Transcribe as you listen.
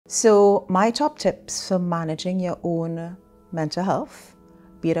So my top tips for managing your own mental health,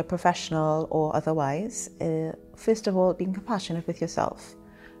 be it a professional or otherwise, first of all, being compassionate with yourself.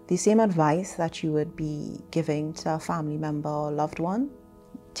 The same advice that you would be giving to a family member or loved one,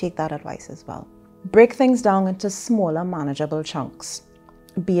 take that advice as well. Break things down into smaller, manageable chunks,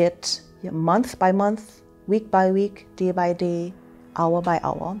 be it month by month, week by week, day by day, hour by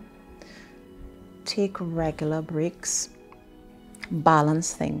hour. Take regular breaks,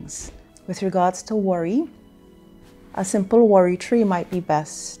 balance things. With regards to worry, a simple worry tree might be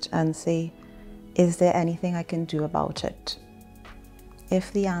best and say, is there anything I can do about it?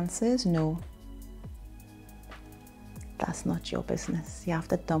 If the answer is no, that's not your business. You have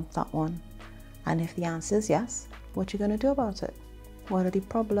to dump that one. And if the answer is yes, what are you going to do about it? What are the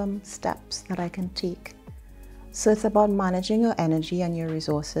problem steps that I can take? So it's about managing your energy and your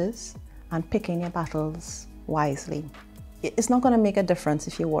resources and picking your battles wisely. It's not going to make a difference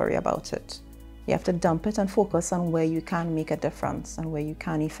if you worry about it. You have to dump it and focus on where you can make a difference and where you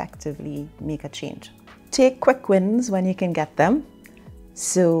can effectively make a change. Take quick wins when you can get them.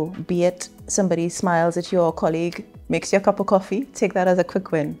 So be it somebody smiles at your colleague, makes you a cup of coffee, take that as a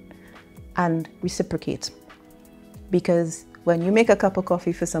quick win and reciprocate. Because when you make a cup of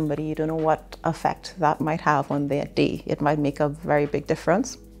coffee for somebody, you don't know what effect that might have on their day. It might make a very big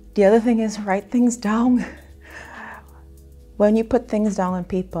difference. The other thing is write things down. When you put things down on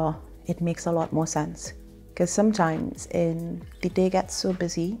paper, it makes a lot more sense. Because sometimes the day gets so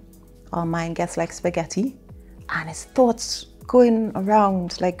busy, our mind gets like spaghetti and it's thoughts going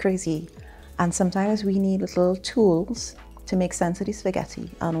around like crazy. And sometimes we need little tools to make sense of the spaghetti.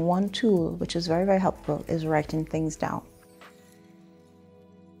 And one tool, which is very, very helpful, is writing things down.